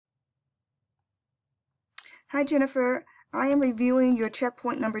Hi Jennifer, I am reviewing your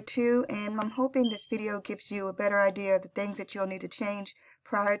checkpoint number 2 and I'm hoping this video gives you a better idea of the things that you'll need to change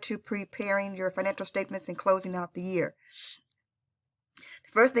prior to preparing your financial statements and closing out the year.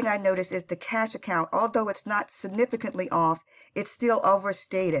 The first thing I notice is the cash account. Although it's not significantly off, it's still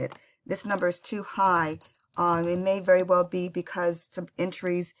overstated. This number is too high. It may very well be because some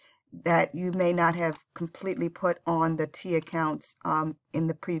entries that you may not have completely put on the T accounts in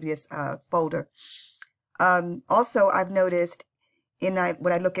the previous folder. Also, I've noticed when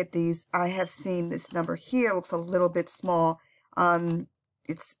I look at these, I have seen this number here looks a little bit small.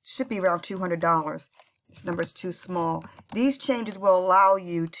 It should be around $200. This number is too small. These changes will allow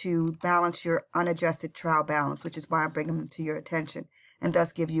you to balance your unadjusted trial balance, which is why I'm bringing them to your attention, and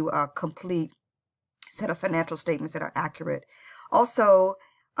thus give you a complete set of financial statements that are accurate. Also,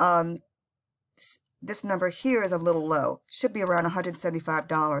 this number here is a little low. It should be around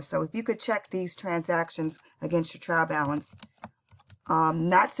 $175. So if you could check these transactions against your trial balance,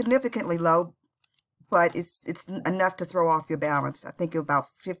 not significantly low, but it's enough to throw off your balance. I think about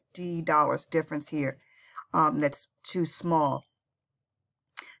 $50 difference here. That's too small.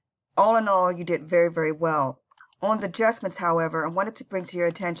 All in all, you did very, very well. On the adjustments, however, I wanted to bring to your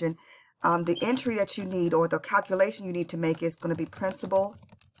attention the entry that you need, or the calculation you need to make, is going to be principal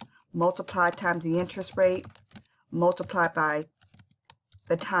multiplied times the interest rate multiplied by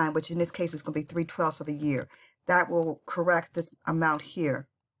the time, which in this case is going to be 3/12 of a year. That will correct this amount here.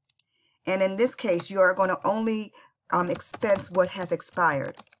 And in this case, you are going to only expense what has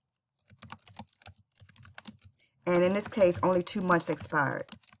expired. And in this case, only 2 months expired.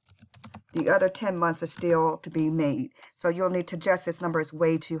 The other 10 months are still to be made. So you'll need to adjust this number. Is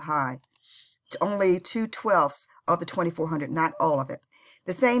way too high. Only 2/12 of the 2,400, not all of it.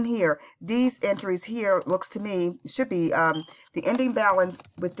 The same here. These entries here, looks to me, should be the ending balance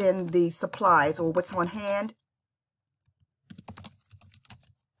within the supplies, or what's on hand,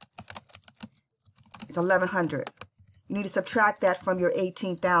 is $1,100. You need to subtract that from your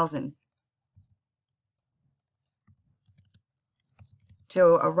 $18,000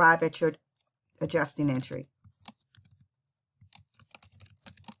 to arrive at your adjusting entry.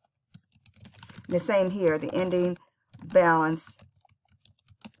 And the same here. The ending balance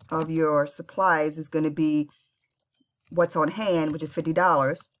of your supplies is going to be what's on hand, which is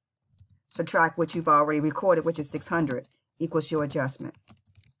 $50. Subtract what you've already recorded, which is $600, equals your adjustment.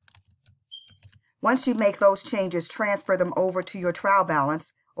 Once you make those changes, transfer them over to your trial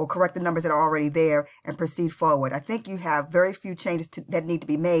balance, or correct the numbers that are already there, and proceed forward. I think you have very few changes that need to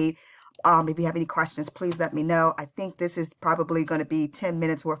be made. If you have any questions, please let me know. I think this is probably going to be 10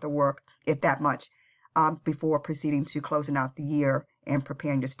 minutes worth of work, if that much, before proceeding to closing out the year and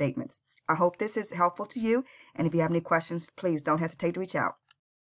preparing your statements. I hope this is helpful to you, and if you have any questions, please don't hesitate to reach out.